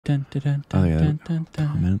Oh yeah,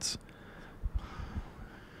 comments.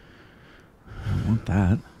 I don't want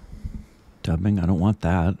that. Dubbing, I don't want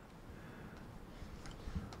that.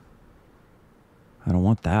 I don't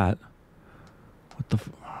want that. What the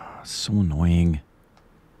so annoying.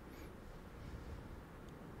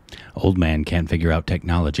 Old man can't figure out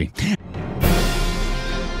technology.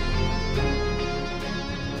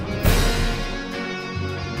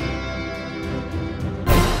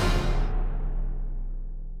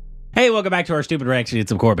 Hey, welcome back to our stupid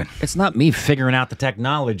reactions of Corbin. It's not me figuring out the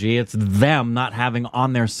technology. It's them not having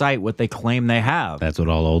on their site what they claim they have. That's what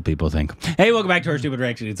all old people think. Hey, welcome back to our stupid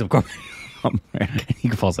reactions of Corbin. You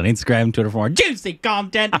can follow us on Instagram, Twitter for more juicy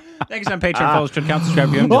content. Thanks on Patreon. Follow us to account,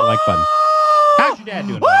 subscribe to hit the like button. How's your dad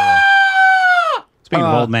doing, by the way? Speaking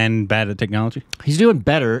of old man bad at technology. He's doing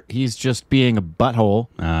better. He's just being a butthole.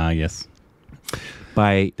 Yes.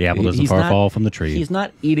 The apple doesn't fall from the tree. He's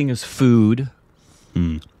not eating his food.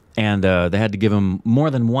 And they had to give him more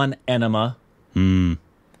than one enema.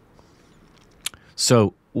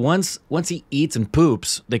 So once he eats and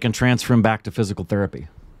poops, they can transfer him back to physical therapy.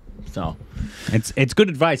 So it's good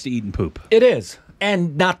advice to eat and poop. It is.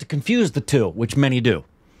 And not to confuse the two, which many do.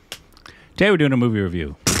 Today we're doing a movie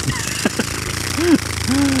review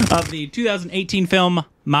of the 2018 film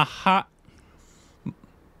Mahanati.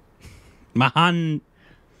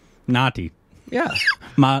 Yeah.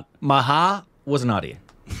 Maha was naughty.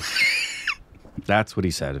 That's what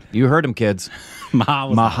he said. You heard him, kids.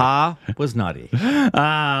 Maha was naughty.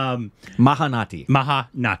 Mahanati.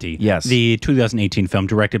 Mahanati. Yes. The 2018 film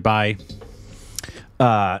directed by...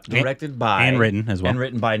 directed by... And written as well. And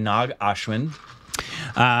written by Nag Ashwin.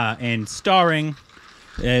 And starring...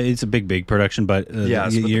 it's a big production, but,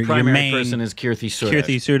 yes, but the primary main person is Kirthi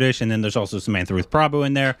Suresh. And then there's also Samantha Ruth Prabhu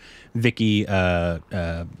in there. Vicky... I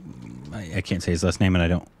can't say his last name, and I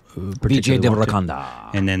don't... Vijay Deverakonda.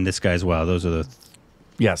 And then this guy as well. Those are the...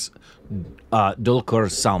 Yes.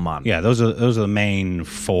 Dulquer Salman. Yeah, those are the main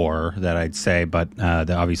four that I'd say, but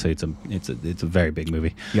obviously it's a very big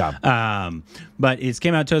movie. Yeah. But it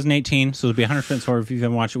came out 2018, so it'll be 100% for if you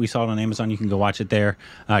haven't watched it. We saw it on Amazon. You can go watch it there.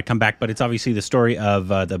 Come back, but it's obviously the story of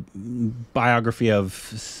the biography of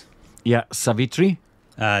Savitri,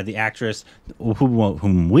 the actress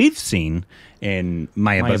whom we've seen in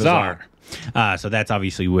Maya Bazaar. So that's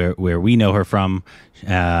obviously where we know her from.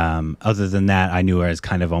 Other than that, I knew her as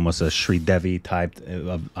kind of almost a Sri Devi type.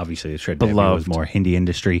 Obviously, Sri Devi was more Hindi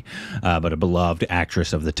industry, but a beloved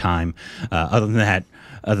actress of the time. Other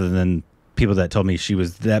than people that told me she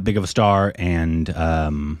was that big of a star and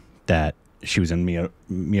that she was in Mia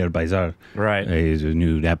Bazaar, right? I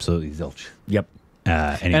knew absolutely zilch. Yep.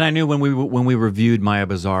 Anyway. And I knew when we reviewed Maya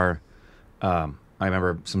Bazaar, I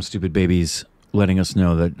remember some stupid babies letting us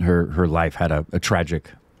know that her life had a tragic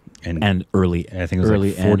and early. I think it was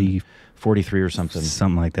early, like 43 or something.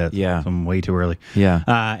 Something like that. Yeah. Something way too early.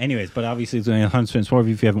 Yeah. Anyways, but obviously it's only 104. If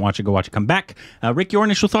you haven't watched it, go watch it. Come back. Rick, your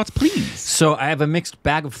initial thoughts, please. So I have a mixed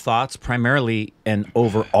bag of thoughts. Primarily and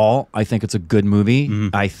overall, I think it's a good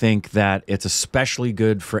movie. I think that it's especially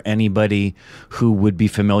good for anybody who would be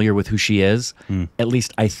familiar with who she is. At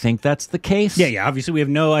least I think that's the case. Yeah. Obviously, we have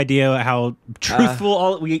no idea how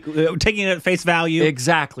truthful we're taking it at face value.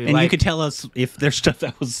 Exactly. And you could tell us if there's stuff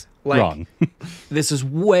that was wrong. This is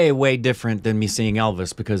way different than me seeing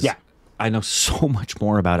Elvis because I know so much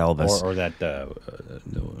more about Elvis. Or that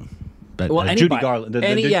Judy Garland.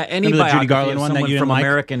 Any the Judy Garland one that you from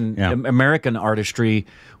like? American artistry,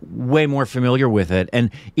 way more familiar with it.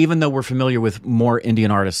 And even though we're familiar with more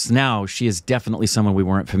Indian artists now, she is definitely someone we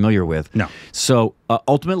weren't familiar with. No. So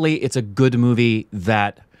ultimately, it's a good movie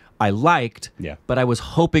that I liked. Yeah. But I was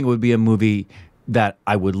hoping it would be a movie that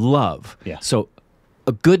I would love. Yeah. So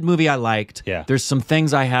a good movie I liked. Yeah. There's some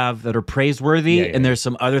things I have that are praiseworthy, and there's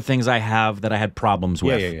some other things I have that I had problems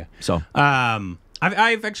with. Yeah. So,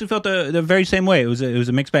 I've actually felt the very same way. It was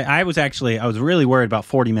a mixed bag. I was really worried about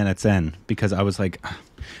 40 minutes in because I was like,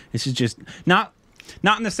 this is just not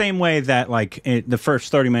in the same way that like the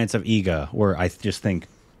first 30 minutes of Ega, where I just think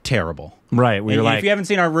terrible. Right. If you haven't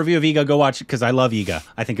seen our review of Ega, go watch it because I love Ega.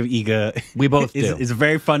 I think of Ega. We both do. Is a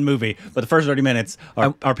very fun movie, but the first 30 minutes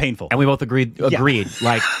are painful. And we both agreed.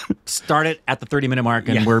 Like, start it at the 30-minute mark,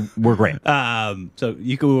 and we're great. So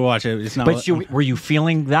you can watch it. It's not. But were you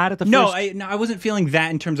feeling that at the first? No, I wasn't feeling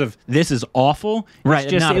that in terms of this is awful. Right.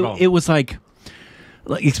 It's just, not at all. It was like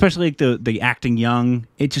especially like the acting young,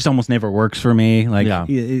 it just almost never works for me. Like a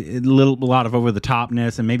lot of over the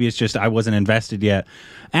topness, and maybe it's just I wasn't invested yet.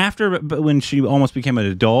 But when she almost became an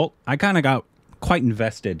adult, I kind of got quite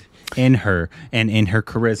invested in her and in her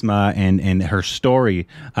charisma and her story.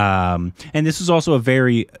 And this is also a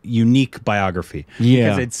very unique biography.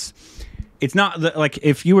 Yeah. Because it's not like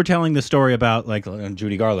if you were telling the story about like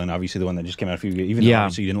Judy Garland, obviously the one that just came out a few years, even though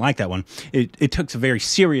obviously you didn't like that one, it took a very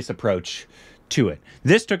serious approach to it.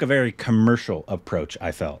 This took a very commercial approach,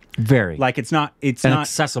 I felt. Very. Like it's not an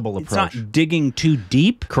accessible approach. It's not digging too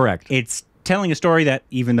deep. Correct. It's telling a story that,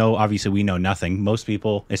 even though obviously we know nothing, most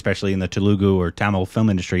people, especially in the Telugu or Tamil film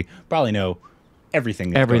industry, probably know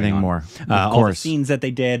everything that's going on. More. All the scenes that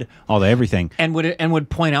they did, all the everything. And would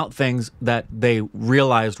point out things that they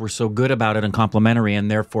realized were so good about it and complimentary, and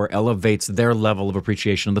therefore elevates their level of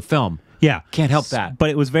appreciation of the film. Yeah. Can't help that. But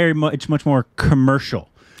it was very much more commercial.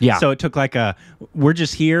 Yeah. So it took like we're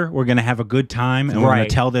just here, we're going to have a good time, and we're going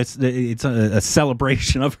to tell this. It's a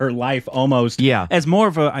celebration of her life almost. Yeah. As more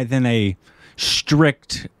of than a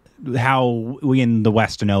strict, how we in the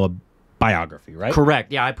West know a biography, right?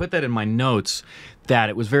 Correct. Yeah, I put that in my notes, that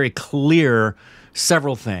it was very clear,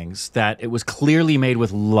 several things, that it was clearly made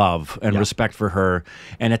with love and respect for her,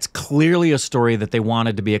 and it's clearly a story that they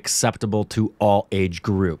wanted to be acceptable to all age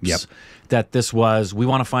groups. Yep. That this was, we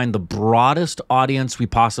want to find the broadest audience we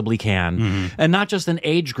possibly can, and not just in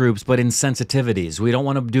age groups, but in sensitivities. We don't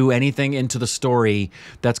want to do anything into the story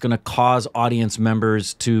that's going to cause audience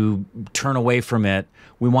members to turn away from it.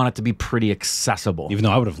 We want it to be pretty accessible. Even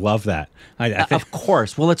though I would have loved that. I think, of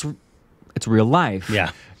course. Well, it's real life.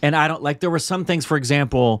 Yeah. And I don't like, there were some things, for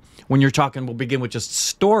example, when you're talking, we'll begin with just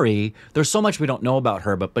story. There's so much we don't know about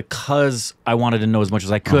her, but because I wanted to know as much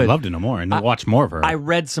as I could. I'd love to know more and watch more of her. I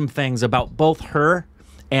read some things about both her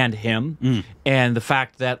and him, and the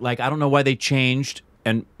fact that, like, I don't know why they changed,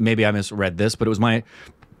 and maybe I misread this, but it was my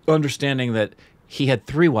understanding that he had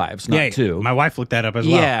 3 wives, not 2. My wife looked that up as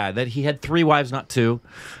well. Yeah, that he had 3 wives, not 2.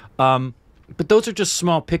 But those are just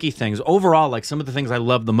small, picky things. Overall, like, some of the things I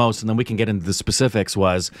love the most, and then we can get into the specifics,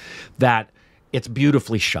 was that it's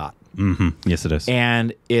beautifully shot. Yes, it is.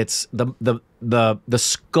 And it's the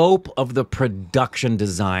scope of the production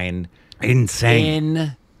design.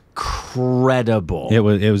 Insane. Incredible. It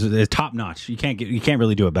was top notch. You can't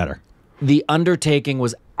really do it better. The undertaking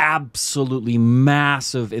was absolutely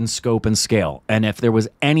massive in scope and scale. And if there was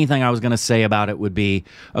anything I was going to say about it, would be,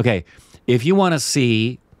 okay, if you want to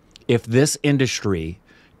see if this industry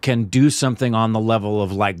can do something on the level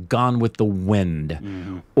of like Gone with the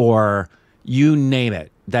Wind, or you name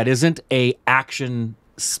it, that isn't a action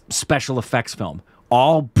special effects film,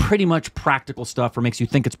 all pretty much practical stuff, or makes you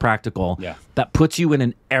think it's practical, that puts you in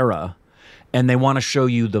an era, and they want to show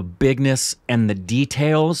you the bigness and the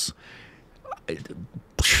details.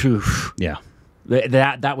 Yeah.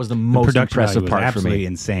 That was the most impressive part for me. Absolutely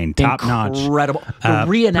insane. Top notch. Incredible. The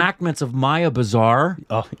reenactments of Maya Bazaar.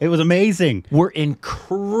 Oh, it was amazing. Were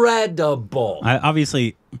incredible.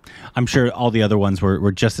 Obviously, I'm sure all the other ones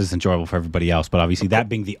were just as enjoyable for everybody else, but obviously that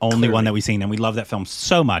being the only one that we've seen, and we love that film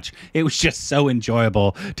so much, it was just so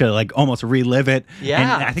enjoyable to like almost relive it. Yeah,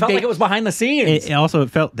 and I think felt like it was behind the scenes. It also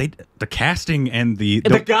felt the casting and the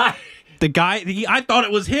guy. The guy, I thought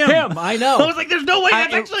it was him. I know. I was like, there's no way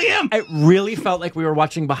that's actually him. It really felt like we were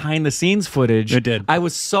watching behind the scenes footage. It did. I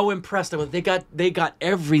was so impressed. They got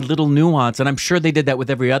every little nuance, and I'm sure they did that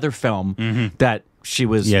with every other film that she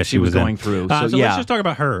was going through. So let's just talk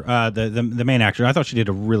about her, the main actor. I thought she did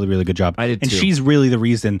a really, really good job. I did too. And she's really the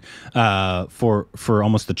reason for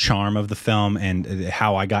almost the charm of the film and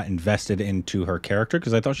how I got invested into her character,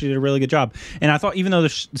 because I thought she did a really good job. And I thought, even though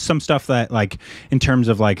there's some stuff that, like, in terms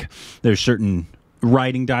of like, there's certain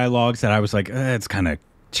writing dialogues that I was like, it's kind of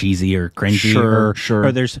cheesy or cringy, sure.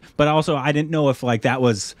 Or but also I didn't know if like that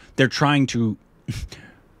was, they're trying to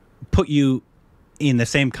put you in the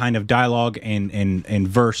same kind of dialogue and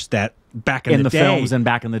verse that back in the day. films and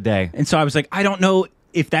back in the day. And so I was like, I don't know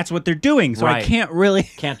if that's what they're doing, so I can't really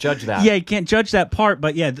judge that. Yeah, you can't judge that part.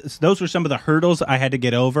 But yeah, those were some of the hurdles I had to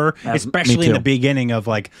get over, especially in the beginning of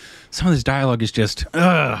like, some of this dialogue is just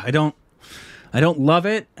I don't love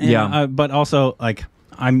it. And, but also like,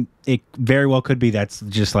 it very well could be that's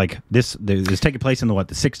just like this taking place in the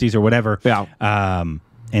 60s or whatever. Yeah.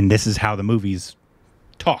 And this is how the movies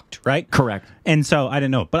talked, right? Correct. And so I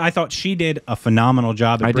didn't know, but I thought she did a phenomenal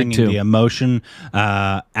job at bringing the emotion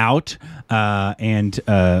out, and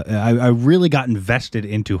I really got invested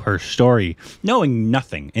into her story, knowing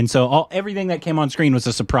nothing, and so everything that came on screen was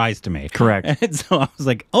a surprise to me. Correct. And so I was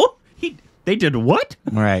like, oh, they did what?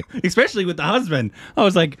 Right. Especially with the husband, I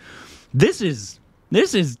was like, this is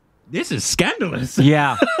scandalous.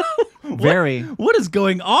 Yeah. Very. What is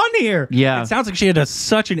going on here? Yeah. It sounds like she had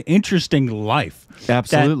such an interesting life.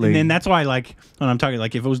 Absolutely. And that's why, like, when I'm talking,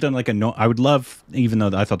 like, if it was done like I would love, even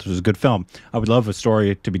though I thought this was a good film, I would love a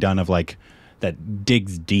story to be done of, like, that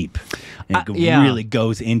digs deep and really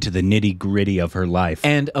goes into the nitty gritty of her life.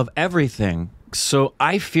 And of everything. So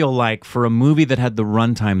I feel like for a movie that had the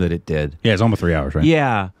runtime that it did. Yeah, it's almost 3 hours, right?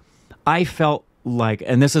 Yeah. I felt like,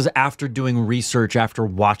 and this is after doing research, after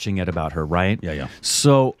watching it about her, right? Yeah.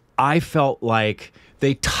 So I felt like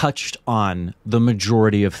they touched on the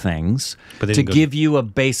majority of things to give you a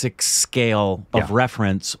basic scale of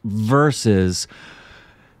reference versus...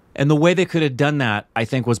 And the way they could have done that, I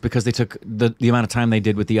think, was because they took the amount of time they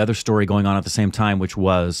did with the other story going on at the same time, which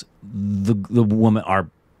was the woman,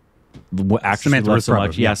 Samantha so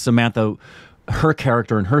much. Yeah, Samantha, her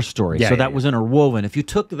character and her story. So that was interwoven. If you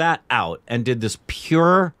took that out and did this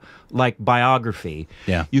pure, like, biography,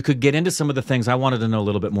 you could get into some of the things I wanted to know a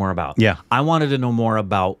little bit more about. Yeah. I wanted to know more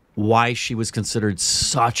about why she was considered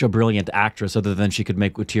such a brilliant actress other than she could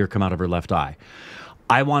make a tear come out of her left eye.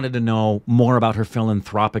 I wanted to know more about her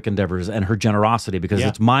philanthropic endeavors and her generosity because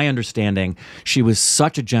it's my understanding she was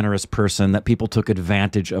such a generous person that people took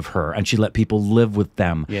advantage of her and she let people live with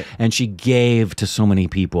them and she gave to so many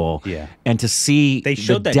people. And to see they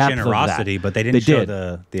showed that generosity, but they didn't show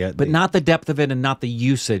the but not the depth of it and not the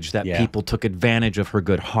usage that people took advantage of her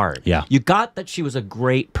good heart. You got that she was a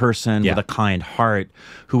great person with a kind heart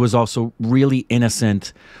who was also really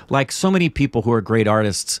innocent. Like so many people who are great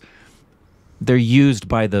artists, they're used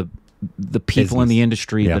by the people in the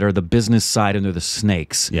industry that are the business side, and they're the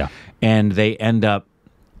snakes. And they end up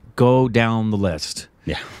go down the list.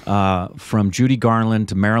 From Judy Garland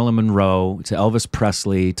to Marilyn Monroe to Elvis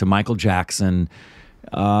Presley to Michael Jackson.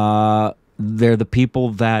 They're the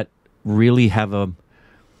people that really have a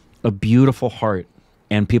beautiful heart,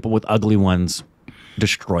 and people with ugly ones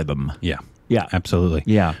destroy them. Yeah, absolutely.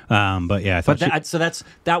 Yeah, but yeah, I thought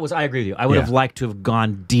that was. I agree with you. I would have liked to have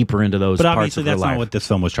gone deeper into those. But parts obviously, of her that's life. not what this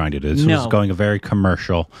film was trying to do. This was going a very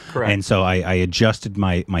commercial, and so I adjusted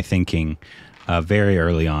my thinking very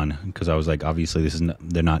early on because I was like, obviously,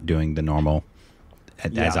 they're not doing the normal,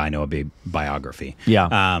 as I know, a biography.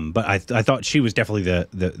 But I thought she was definitely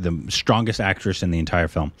the strongest actress in the entire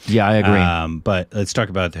film. Yeah, I agree. But let's talk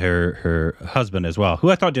about her husband as well, who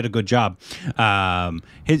I thought did a good job.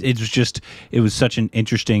 It was such an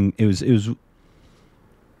interesting. It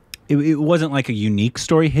wasn't like a unique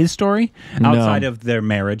story. His story outside of their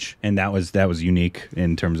marriage, and that was unique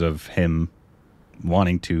in terms of him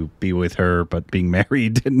wanting to be with her but being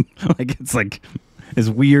married, and it's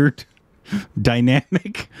weird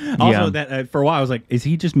dynamic. Also, that for a while I was like, is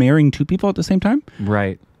he just marrying two people at the same time?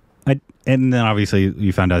 Right. And then obviously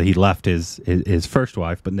you found out he left his first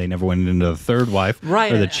wife, but they never went into the third wife,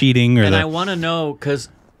 right? Or the cheating, or I want to know because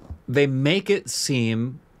they make it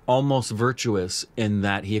seem almost virtuous in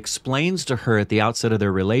that he explains to her at the outset of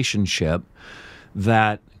their relationship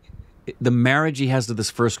that the marriage he has to this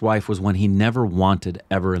first wife was one he never wanted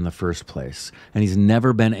ever in the first place, and he's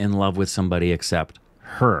never been in love with somebody except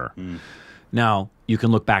her. Now, you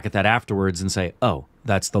can look back at that afterwards and say, oh,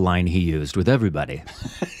 that's the line he used with everybody,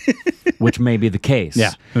 which may be the case.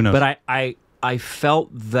 Yeah, who knows? But I felt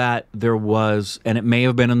that there was, and it may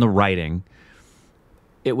have been in the writing,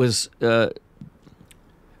 it was, I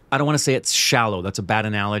don't want to say it's shallow. That's a bad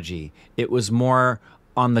analogy. It was more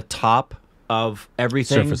on the top of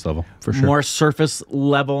everything. Surface level, for sure. More surface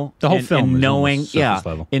level. The whole film in knowing, surface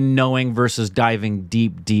level. In knowing versus diving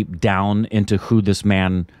deep, deep down into who this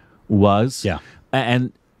man was. Yeah.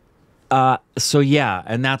 And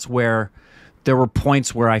and that's where there were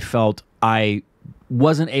points where I felt I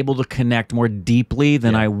wasn't able to connect more deeply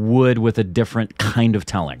than I would with a different kind of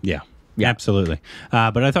telling. Yeah, absolutely.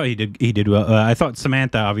 But I thought he did well. I thought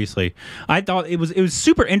Samantha, obviously, I thought it was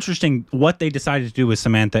super interesting what they decided to do with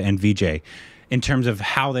Samantha and VJ in terms of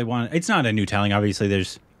how they want. It's not a new telling. Obviously,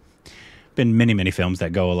 there's been many films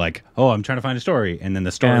that go like, oh, I'm trying to find a story, and then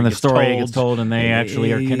the story gets told, and they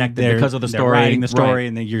actually are connected because of the story. They're writing the story,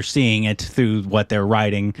 and then you're seeing it through what they're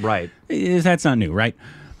writing. Right. That's not new, right?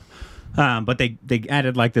 But they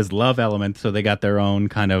added like this love element, so they got their own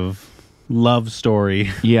kind of love story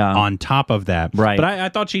on top of that. Right. But I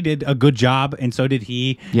thought she did a good job, and so did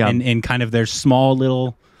he. Yeah. In kind of their small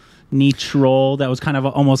little niche role that was kind of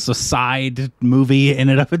almost a side movie in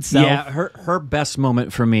and of itself. Yeah, her best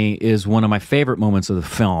moment for me is one of my favorite moments of the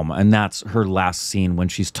film, and that's her last scene when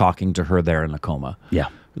she's talking to her there in the coma. Yeah.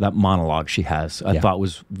 that monologue she has, I thought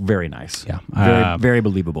was very nice. Yeah. Very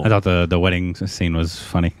believable. I thought the wedding scene was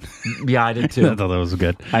funny. Yeah, I did too. I thought that was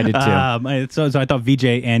good. I did too. So I thought VJ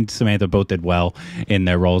and Samantha both did well in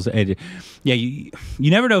their roles. Yeah, you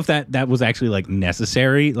never know if that was actually like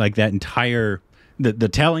necessary, like that entire the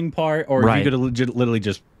telling part, or if you could have literally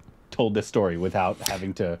just told this story without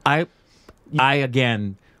having to. I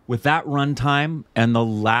again, with that runtime and the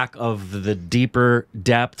lack of the deeper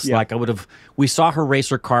depths, like we saw her race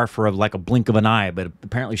her car for like a blink of an eye, but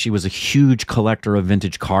apparently she was a huge collector of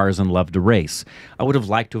vintage cars and loved to race. I would have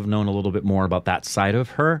liked to have known a little bit more about that side of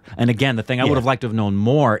her. And again, the thing I would have liked to have known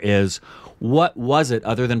more is what was it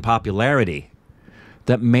other than popularity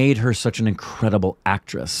that made her such an incredible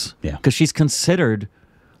actress? Yeah. Because she's considered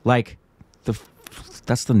like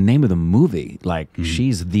that's the name of the movie. Like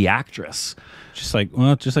she's the actress. Just like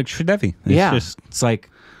Sridevi. It's like,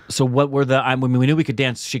 so what were I mean, we knew we could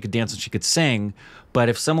dance, she and she could sing, but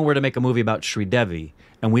if someone were to make a movie about Sridevi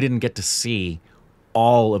and we didn't get to see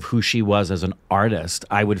all of who she was as an artist,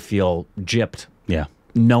 I would feel gypped. Yeah.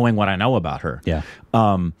 Knowing what I know about her. Yeah.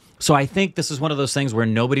 So I think this is one of those things where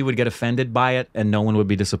nobody would get offended by it and no one would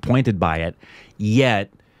be disappointed by it.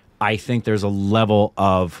 Yet, I think there's a lot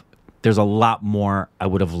more I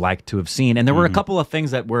would have liked to have seen. And there were a couple of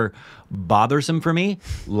things that were bothersome for me,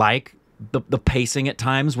 like the pacing at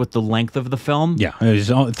times with the length of the film. Yeah, it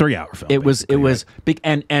was a 3-hour film. It was big,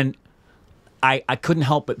 and I couldn't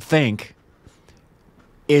help but think,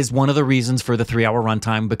 is one of the reasons for the 3-hour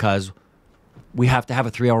runtime because we have to have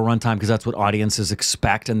a 3-hour runtime because that's what audiences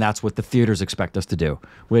expect and that's what the theaters expect us to do,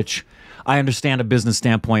 which I understand a business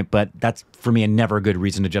standpoint, but that's, for me, never a good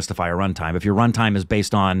reason to justify a runtime. If your runtime is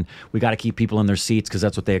based on we got to keep people in their seats because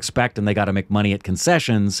that's what they expect and they got to make money at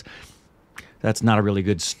concessions, that's not a really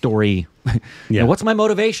good story. Yeah. You know, what's my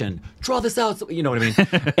motivation? Draw this out. You know what I mean?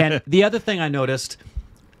 And the other thing I noticed,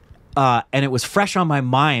 and it was fresh on my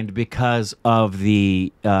mind because of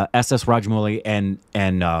the S.S. Rajamouli and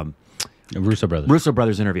Russo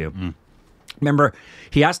brothers interview. Remember,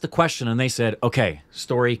 he asked the question and they said, okay,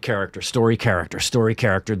 story, character, story, character, story,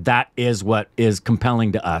 character. That is what is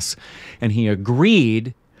compelling to us. And he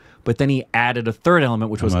agreed, but then he added a third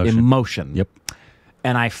element, which was emotion. Yep.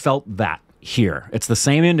 And I felt that here. It's the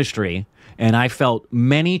same industry. And I felt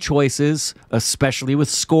many choices, especially with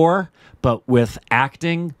score, but with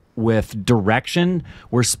acting, with direction,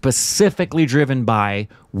 were specifically driven by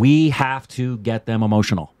we have to get them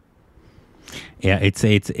emotional. Yeah, it's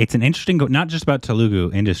an interesting, not just about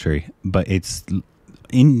Telugu industry, but it's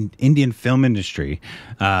in Indian film industry.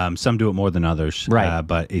 Some do it more than others, right?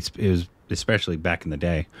 But it was especially back in the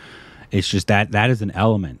day. It's just that is an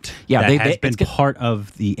element. Yeah, that has been part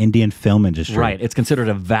of the Indian film industry. Right, it's considered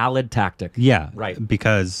a valid tactic. Yeah, right,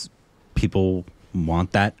 because people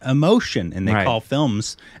want that emotion, and they call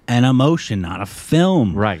films an emotion, not a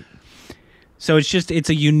film. Right. So it's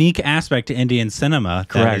a unique aspect to Indian cinema.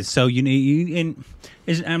 Correct. That is so unique.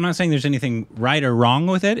 I'm not saying there's anything right or wrong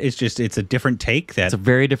with it. It's a different take. It's a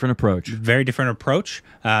very different approach. Very different approach.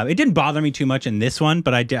 It didn't bother me too much in this one,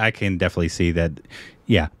 but I can definitely see that.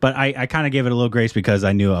 Yeah, but I kind of gave it a little grace because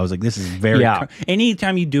I knew I was like, this is very. Yeah.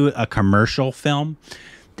 Anytime you do a commercial film,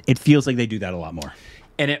 it feels like they do that a lot more.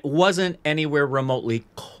 And it wasn't anywhere remotely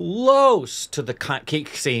close to the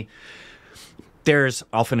see.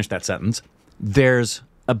 I'll finish that sentence. There's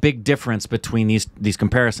a big difference between these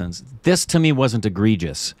comparisons. This to me wasn't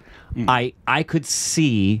egregious. I could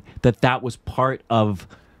see that was part of,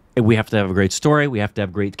 we have to have a great story, we have to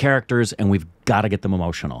have great characters, and we've got to get them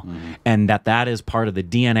emotional. And that is part of the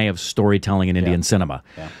DNA of storytelling in Indian cinema.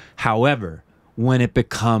 Yeah. However, when it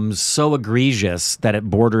becomes so egregious that it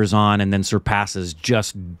borders on and then surpasses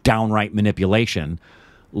just downright manipulation,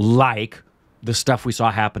 like the stuff we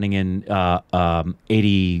saw happening in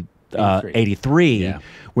 83,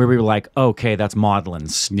 where we were like, okay, that's maudlin.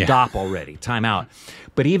 Stop already. Time out.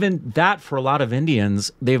 But even that, for a lot of Indians,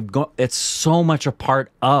 it's so much a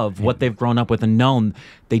part of what they've grown up with and known.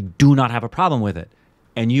 They do not have a problem with it.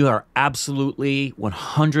 And you are absolutely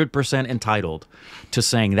 100% entitled to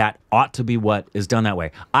saying that ought to be what is done that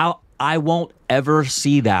way. I won't ever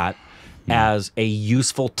see that as a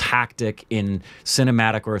useful tactic in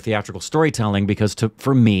cinematic or theatrical storytelling because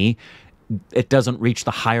for me, it doesn't reach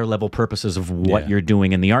the higher level purposes of what you're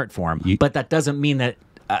doing in the art form. But that doesn't mean that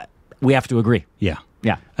we have to agree. Yeah.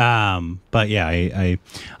 Yeah. But yeah, I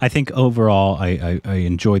think overall I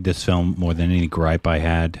enjoyed this film more than any gripe I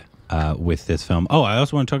had with this film. Oh, I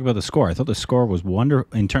also want to talk about the score. I thought the score was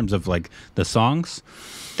wonderful in terms of like the songs.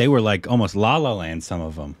 They were like almost La La Land, some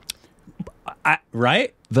of them.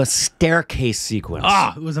 Right? The staircase sequence.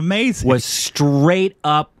 Oh, it was amazing. Was straight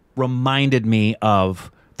up reminded me of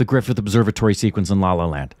the Griffith Observatory sequence in La La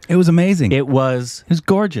Land. It was amazing. It was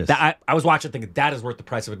gorgeous. I was watching thinking, that is worth the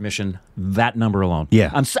price of admission, that number alone. Yeah.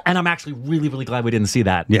 And I'm actually really, really glad we didn't see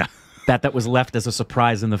that. Yeah. That was left as a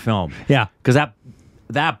surprise in the film. Yeah. Because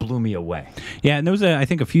that blew me away. Yeah, and there was, I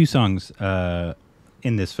think, a few songs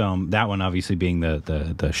in this film, that one obviously being the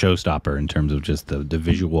showstopper in terms of just the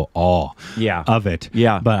visual awe of it.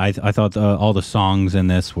 Yeah. But I thought all the songs in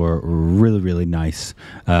this were really, really nice.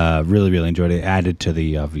 Really, really enjoyed it. Added to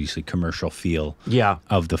the, obviously, commercial feel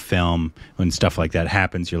of the film. When stuff like that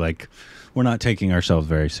happens, you're like, we're not taking ourselves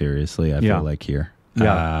very seriously, I feel like, here.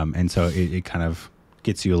 Yeah. And so it kind of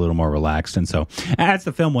gets you a little more relaxed. And so as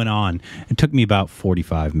the film went on, it took me about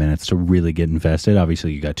 45 minutes to really get invested.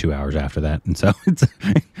 Obviously, you got 2 hours after that. And so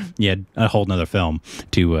you had a whole nother film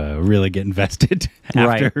to really get invested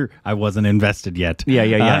after I wasn't invested yet.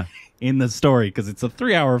 Yeah. In the story, because it's a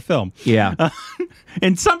 3-hour film. Yeah.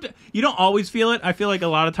 And you don't always feel it. I feel like a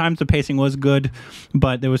lot of times the pacing was good,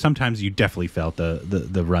 but there was sometimes you definitely felt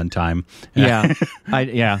the runtime.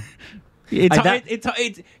 Yeah.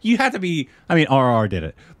 It's you have to be. I mean, RR did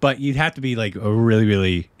it, but you'd have to be like a really,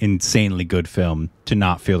 really insanely good film to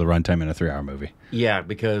not feel the runtime in a 3-hour movie. Yeah,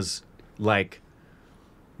 because like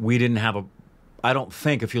we didn't have a. I don't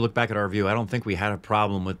think, if you look back at our review, I don't think we had a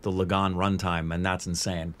problem with the Lagan runtime, and that's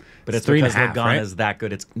insane. But it's because Lagan is that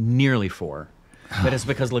good. It's nearly 4. But it's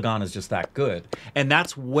because Lagan is just that good. And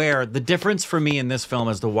that's where the difference for me in this film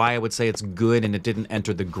as to why I would say it's good and it didn't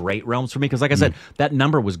enter the great realms for me. Because like I said, that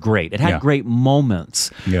number was great. It had great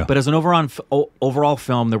moments. Yeah. But as an overall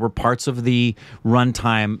film, there were parts of the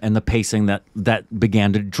runtime and the pacing that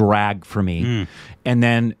began to drag for me. And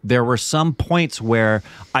then there were some points where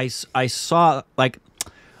I saw, like,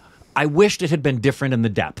 I wished it had been different in the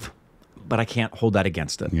depth. But I can't hold that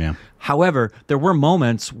against it. Yeah. However, there were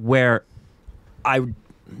moments where I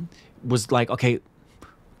was like, okay,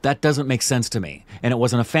 that doesn't make sense to me. And it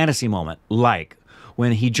wasn't a fantasy moment. Like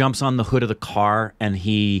when he jumps on the hood of the car and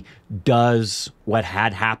he does what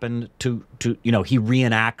had happened to he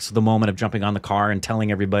reenacts the moment of jumping on the car and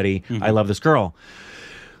telling everybody, I love this girl.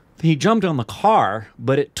 He jumped on the car,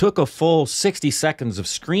 but it took a full 60 seconds of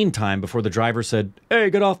screen time before the driver said, hey,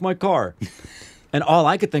 get off my car. And all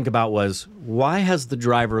I could think about was, why has the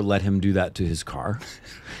driver let him do that to his car?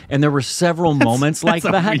 And there were several moments like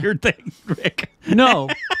that. That's a weird thing, Rick. No,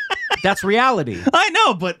 that's reality. I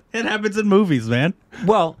know, but it happens in movies, man.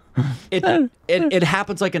 Well, it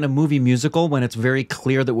happens like in a movie musical when it's very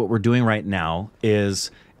clear that what we're doing right now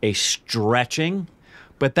is a stretching,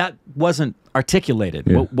 but that wasn't articulated.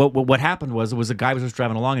 Yeah. What happened was, it was a guy was just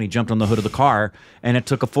driving along and he jumped on the hood of the car and it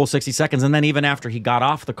took a full 60 seconds. And then even after he got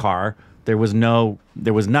off the car, there was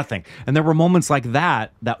nothing. And there were moments like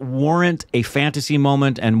that weren't a fantasy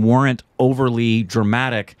moment and weren't overly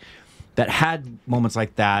dramatic, that had moments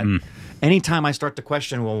like that. Anytime I start to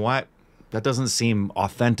question, well, what? That doesn't seem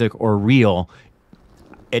authentic or real,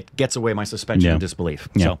 it gets away my suspension of disbelief.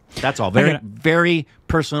 So that's all. Very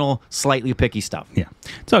personal, slightly picky stuff. Yeah.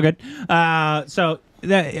 It's all good. So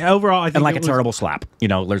that, overall, I think a terrible slap.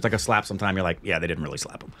 There's like a slap sometime you're like, yeah, they didn't really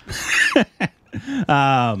slap him.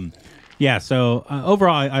 Yeah, so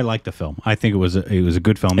overall, I like the film. I think it was a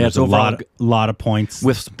good film. There's a lot of points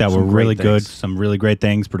that were really good. Some really great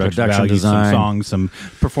things. Production value, design, some songs, some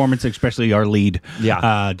performance. Especially our lead,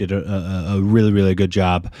 did a really, really good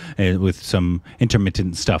job with some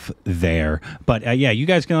intermittent stuff there. But you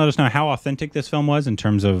guys can let us know how authentic this film was in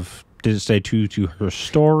terms of, did it stay true to her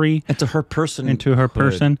story and to her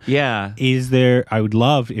person? Yeah. Is there? I would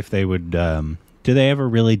love if they would. Do they ever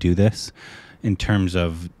really do this in terms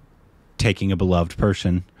of taking a beloved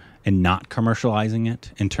person and not commercializing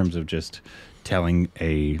it, in terms of just telling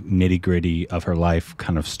a nitty-gritty of her life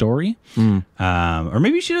kind of story? Or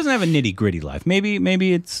maybe she doesn't have a nitty-gritty life.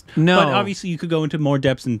 Maybe it's... No. But obviously you could go into more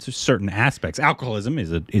depths into certain aspects. Alcoholism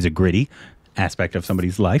is a gritty aspect of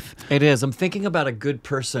somebody's life. It is. I'm thinking about a good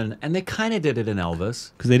person, and they kind of did it in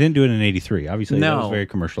Elvis. Because they didn't do it in '83. Obviously, that was very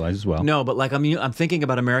commercialized as well. No, but like I'm thinking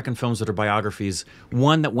about American films that are biographies.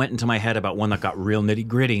 One that went into my head about one that got real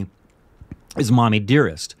nitty-gritty is Mommy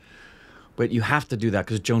Dearest. But you have to do that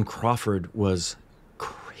because Joan Crawford was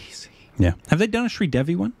crazy. Yeah. Have they done a Sri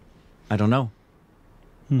Devi one? I don't know.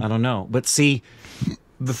 I don't know. But see,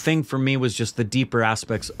 the thing for me was just the deeper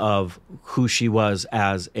aspects of who she was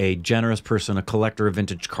as a generous person, a collector of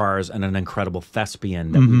vintage cars, and an incredible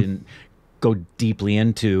thespian that we didn't go deeply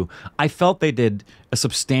into. I felt they did a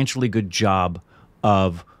substantially good job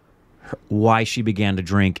of why she began to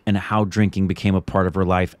drink and how drinking became a part of her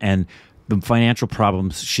life, and the financial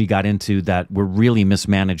problems she got into that were really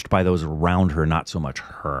mismanaged by those around her, not so much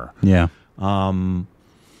her. Yeah. And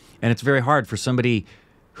it's very hard for somebody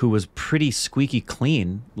who was pretty squeaky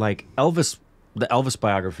clean. Like Elvis, the Elvis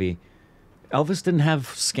biography, Elvis didn't have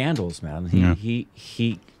scandals, man. He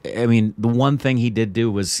I mean, the one thing he did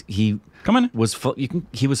do was he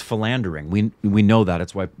was philandering. We know that.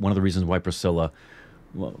 It's why one of the reasons why Priscilla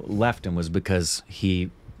left him was because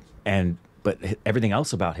but everything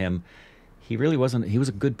else about him, he really wasn't. He was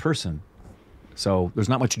a good person. So there's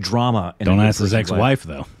not much drama. Don't ask his ex-wife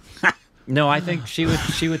though. No, I think she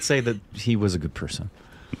would say that he was a good person.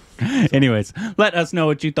 Anyways, let us know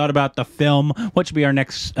what you thought about the film. What should be our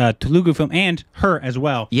next Telugu film, and her as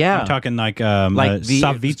well. Yeah, I'm talking like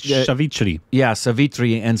Savitri. Yeah,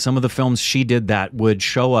 Savitri, and some of the films she did that would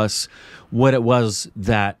show us what it was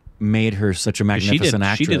that made her such a magnificent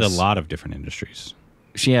actress. She did a lot of different industries.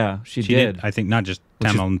 She did. I think not just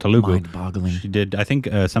Tamil and Telugu. Mind-boggling. She did, I think,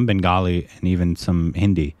 some Bengali and even some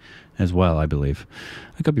Hindi as well, I believe.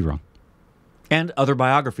 I could be wrong. And other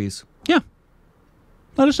biographies. Yeah.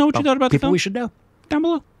 Let us know what you thought about the film. People we should know. Down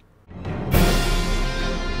below.